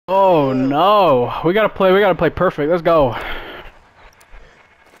Oh no, we gotta play perfect. Let's go.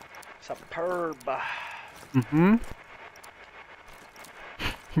 Superb. Mm-hmm.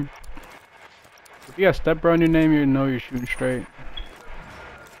 If you got step bro in your name, you know you're shooting straight.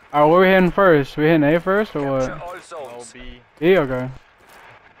 Alright, where we hitting first? We hitting A first or what? No, B. B, okay.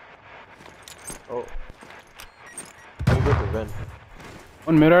 Oh. I'm good for Ven.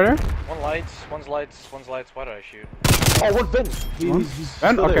 One mid right there? One lights, one's lights, one's lights. Why did I shoot? Oh, one Ven! He's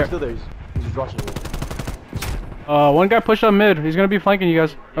Ven? still Okay. there, he's still there. He's just rushing me. One guy pushed up mid. He's gonna be flanking you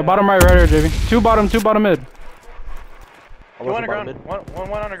guys. Yeah. Bottom right here, JV. Two bottom mid. I'm One watching underground. bottom mid.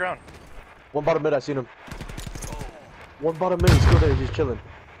 One underground. One bottom mid, I seen him. One bottom mid, he's still there, he's just chilling.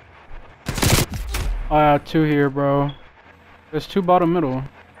 I got two here, bro. There's two bottom middle.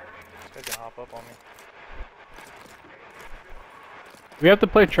 This guy can hop up on me. We have to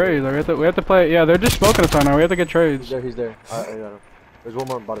play trades. Like, we have to play. Yeah, they're just smoking us right now. We have to get trades. He's there. I got him. There's one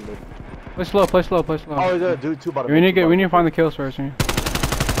more bottom mid. Play slow. Play slow. Oh, he's there, dude. Two bottom We mid. need to find the kills first. Here.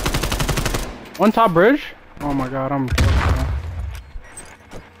 One top bridge. Oh my god, I'm.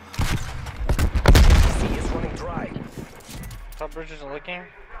 C is running dry. Top bridge isn't looking.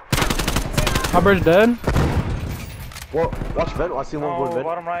 Top bridge dead. Well, watch Ven. I see one going Oh, Ven.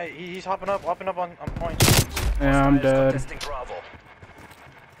 bottom right. He's hopping up on point. Yeah, I'm dead. Contesting Bravo.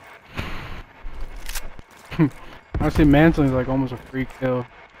 Honestly, Manson's like almost a free kill.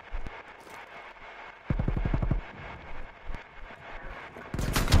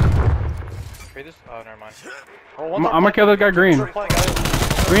 Wait, this. Oh, never mind. Oh, I'm gonna kill this guy green. Play,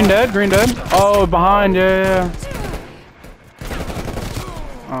 guys. Green dead. Oh, behind. Yeah.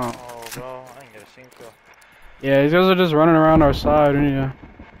 Oh. Oh, bro. I didn't get a single kill. Yeah, these guys are just running around our side. We need to,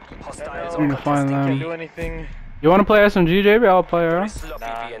 Hostiles we need are to find contesting them. Can't do anything. You want to play SMG, JB? I'll play her. sloppy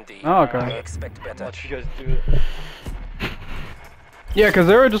Nah. BND. Oh, okay. I expect better. Let you guys do it. Yeah, cause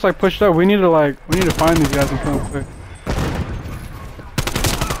they were just like pushed up. We need to find these guys and kill them quick.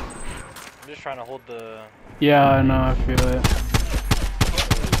 I'm just trying to hold the. Yeah, I know. I feel it.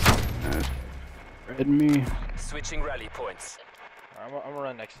 Red me. Switching rally points. I'm gonna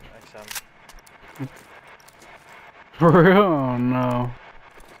run next time. For real? Oh no.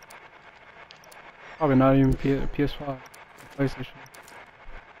 Probably not even PS5. PlayStation.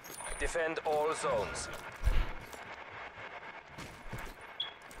 Defend all zones.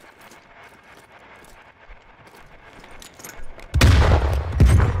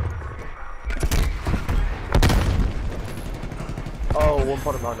 Oh, one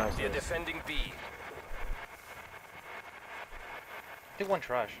bottom. Oh, nice. We are defending B. I think one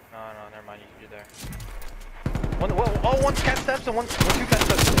trash. No, never mind. You're there. One's cat steps and two cat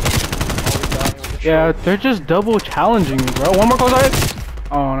steps. Oh, we got me with the Yeah, choke. they're just double challenging me, bro. One more close eye.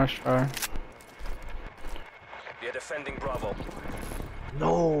 Oh, nice try. We are defending Bravo.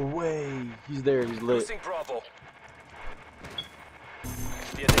 No way. He's there. He's lit. Losing Bravo.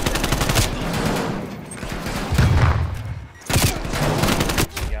 We are defending.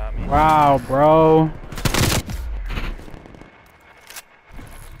 He got me. Wow, bro.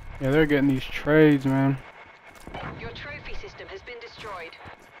 Yeah, they're getting these trades, man. Your trophy system has been destroyed.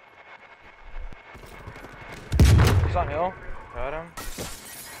 He's on hill. Got him.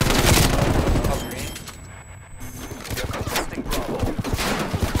 Top green. We are contesting Bravo.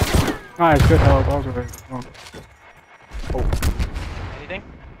 Nice, good help. That was a very good one. Anything?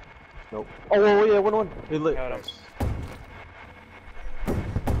 Nope. Oh, yeah, one. He lit. Got him.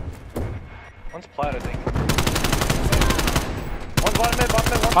 One's plat, I think. One's bottom mid,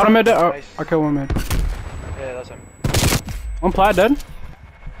 one Bottom mid dead. Oh, Nice. I killed one mid. Yeah, that's him. One plat dead.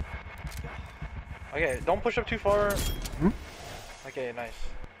 Okay, don't push up too far. Okay, nice.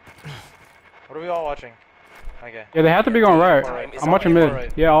 What are we all watching? Okay. Yeah, they have to be going right. Alright, I'm watching mid.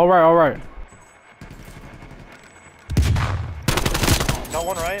 alright. Yeah, all right. Got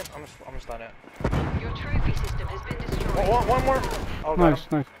one right. I'm gonna stun it. Your trophy system has been destroyed. One more. Oh, got Nice,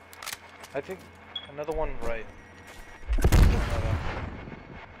 him. nice. I think another one right.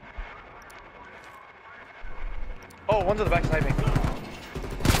 Oh, one's in the back sniping.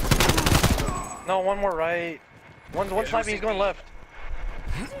 No, one more right. One sniping. He's going left.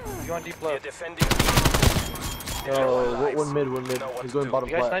 He's going deep We are left. defending. Oh, one mid. Know what He's to going do. bottom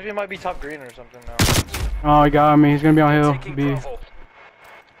The guy flat. sniping might be top green or something now. Oh, he got me. He's gonna be on hill. Taking B. Bravo.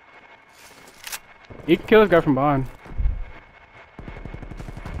 He can kill this guy from behind.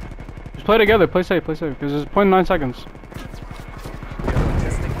 Just play together. Play safe. Because there's 0.9 seconds. We are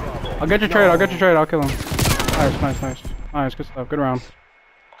contesting Bravo. I'll get your trade. I'll kill him. Nice. Good stuff. Good round.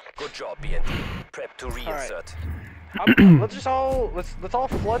 Good job, BND. Prep to reinsert. Let's all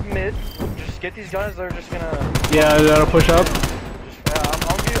flood mid. Just get these guys that are just gonna. Yeah, that'll push up. Just,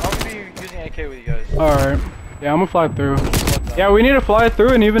 I'll AK with you guys. Alright. Yeah, I'm gonna fly through. Let them. Yeah, we need to fly through,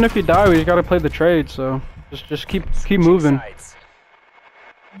 and even if you die, we just gotta play the trade, so just keep moving. Sides.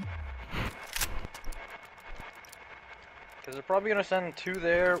 Cause they're probably gonna send 2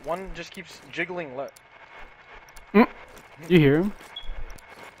 there. One just keeps jiggling left. You hear him?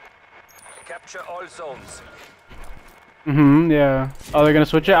 Capture all zones. Yeah. Oh, they're gonna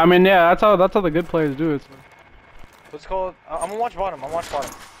switch it? I mean, yeah, that's how the good players do it. So. What's called? I'm gonna watch bottom. I'm watch bottom.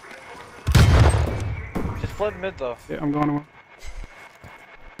 Just fled mid though. Yeah, I'm going to.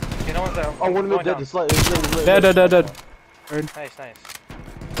 Okay, no one's there. Oh, one mid dead. down. It's like, it's Dead. Nice, nice.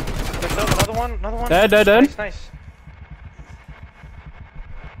 There's another one. Dead. Nice, nice.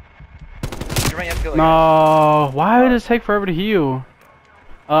 Jermaine, you have to kill that guy. No, why did it take forever to heal?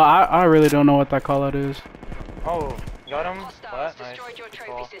 I really don't know what that call out is. Oh, got him. Hostiles Flat, nice. destroyed your Good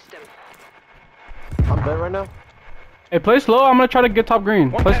trophy call. system. I'm dead right now. Hey, play slow. I'm gonna try to get top green.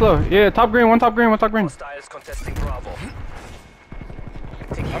 Play slow. Yeah, top green. One top green. Hostiles contesting Bravo.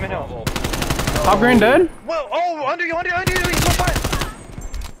 Taking I'm in Bravo. hill. Top green dead. Whoa! Oh, under you! He's so fine.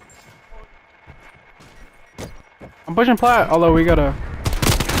 I'm pushing plat. Although we gotta.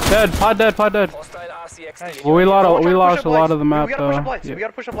 Dead. Pod dead. Hostile RCX. Nice. Well, we Someone try to lost push a up lot lights. of the map We gotta push though. up lights. Yeah. We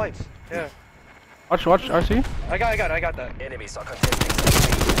gotta push up lights. Yeah. Watch. RC. I got that. Enemies are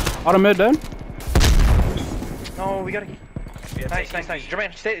contesting. Auto mid dead. No, we gotta. We are Nice. taking B.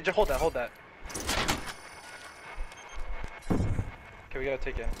 Jermaine, stay. Just hold that. Okay, we gotta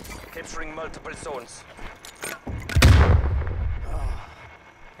take it. Capturing multiple zones.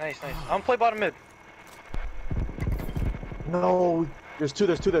 Nice. I'm gonna play bottom mid. No, there's two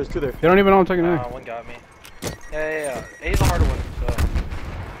there. They don't even know I'm taking it. One got me. Yeah. A's a harder one, so.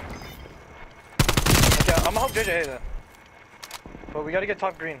 Okay, I'm gonna help JJ then. But we gotta get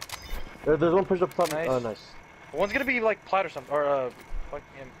top green. There's one pushed up top. Nice. Oh, nice. One's gonna be like plat or something, or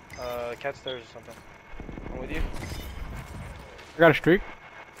cat stairs or something. I'm with you. I got a streak.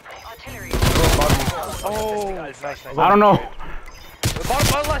 Artillery. Oh, nice. I don't know. The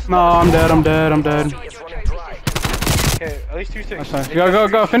bottom left. No, I'm dead. Destroyed It's your running trophy dry. system. Okay, at least 2 things. That's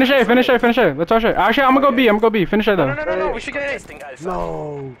nice. Go. Finish A. Let's rush A. Actually, I'm gonna go B. Finish A though. No. We should get A. Contesting Alpha.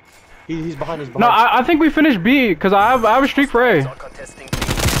 No. He's behind. No, I think we finished B because I have a streak for A. Are contesting B.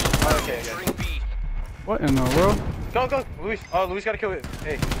 Okay. Capturing B. What in the world? Go, Luis. Oh, Luis gotta kill it.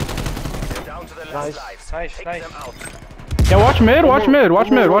 Hey, They're down to the last Nice. lives. Nice. Take them out. Yeah, watch mid. Watch mid. I'm a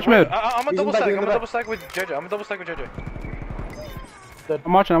He's double in the back, stack. he's in I'm the a double back. stack with JJ.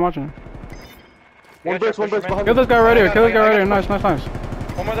 I'm watching. One burst behind. Kill this guy right here. Nice. One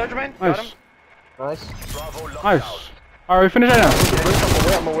more there, Jermaine. Got him. Nice. Bravo locked Nice. down. Alright, we finish A now.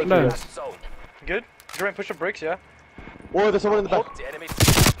 I'm away. Nice. Last zone. Good. Jermaine, push up bricks, yeah. Oh, there's someone in the back. The enemy.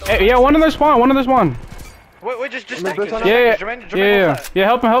 Hey, yeah, one of their spawn. Wait, just I'm stack in it. bricks on Yeah. Jermaine, hold that. Yeah,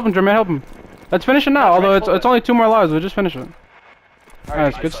 help him, Jermaine. Let's finish it now. Yeah, Although Jermaine, it's hold it. only 2 more lives. We'll just finish it.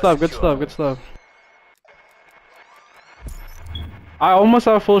 Alright, Nice. Good stuff. I almost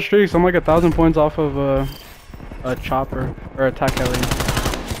have full streaks. I'm like 1,000 points off of a chopper or attack heli.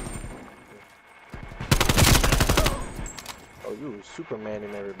 Oh, you were Superman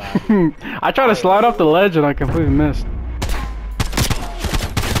and everybody. I tried to slide off the ledge and I completely missed.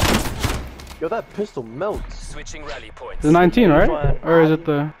 Yo, that pistol melts. Switching rally points. The 19, right? one. Or is it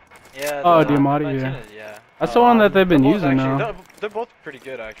the? Yeah. Oh, the Diamatti, 19 yeah. is- yeah. That's the one that they've been They're both using actually- now. They're both pretty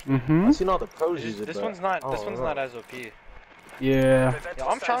good actually. I've seen all the pros use it. This but one's not. I This don't one's know. not as OP. Yeah. Prevent Yeah, I'm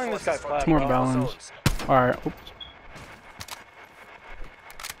hostile trying this guy forces from flat, taking More bro. balance. zones. Alright. Oops.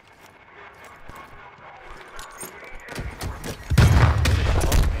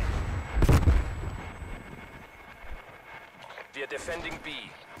 We are defending B.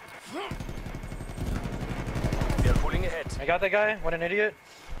 We are pulling ahead. I got that guy. What an idiot.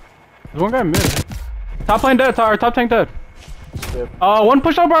 There's one guy mid. Top lane dead. Top tank dead. Yep. One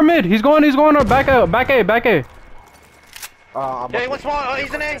push up our mid. He's going back A. I'm Yeah, he went small. Oh,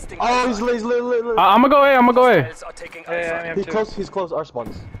 he's an A. Contesting Oh, Alpha. he's lit. I'm gonna go A. Hostiles are taking Yeah, Alpha. I am too. He's close, our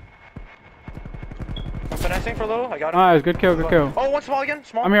spawns. I'm finessing for low. I got him. Nice. Good kill. Oh, one small again.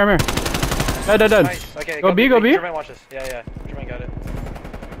 Small. I'm here. Dead. Nice. Okay. Go B. Jermaine, watch this. Yeah. Jermaine got it.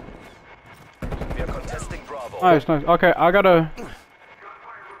 We are contesting Bravo. Nice. Okay, I gotta.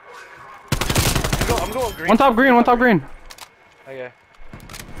 I'm going green. One top green. Okay.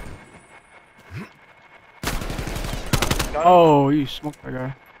 Got him. Oh, you smoked that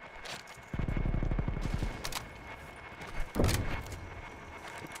guy.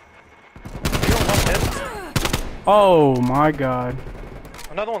 You don't want hit. Oh my god.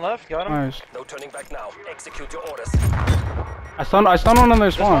 Another one left. Got him. Nice. No turning back now. Execute your orders. I stunned one on their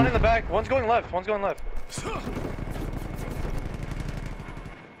There's one in spawn. the back. One's going left.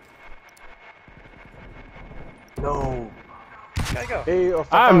 No. Gotta go. Hey,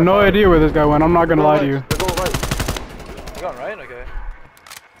 I have no idea where this guy went. I'm not gonna lie to you. They're going right. You going right? Okay.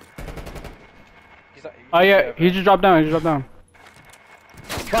 He's not, Oh yeah, he just dropped down. He just dropped down.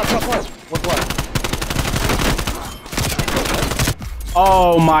 Plant. One plant.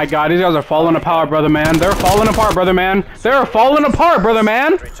 Oh my God, these guys are falling apart, brother man. They're falling apart, brother man. They're falling apart, brother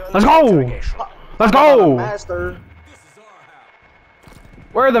man. Let's go. Let's go. Master.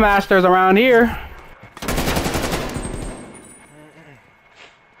 Where are the masters around here?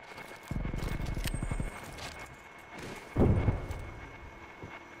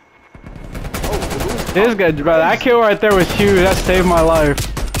 This guy, bro, that kill right there was huge. That saved my life.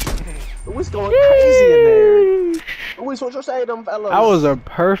 Who's going crazy in there? Who's what you say, them fellas? That was a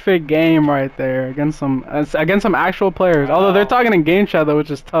perfect game right there against some actual players. Although they're talking in game chat though, which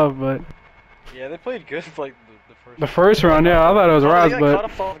is tough. But yeah, they played good like the first. the first round, yeah, I thought it was Raz, They got but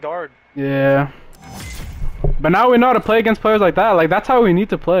caught up off guard. yeah. But now we know how to play against players like that. Like that's how we need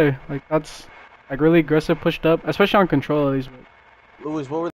to play. Like that's like really aggressive, pushed up, especially on control at least. Louis, what were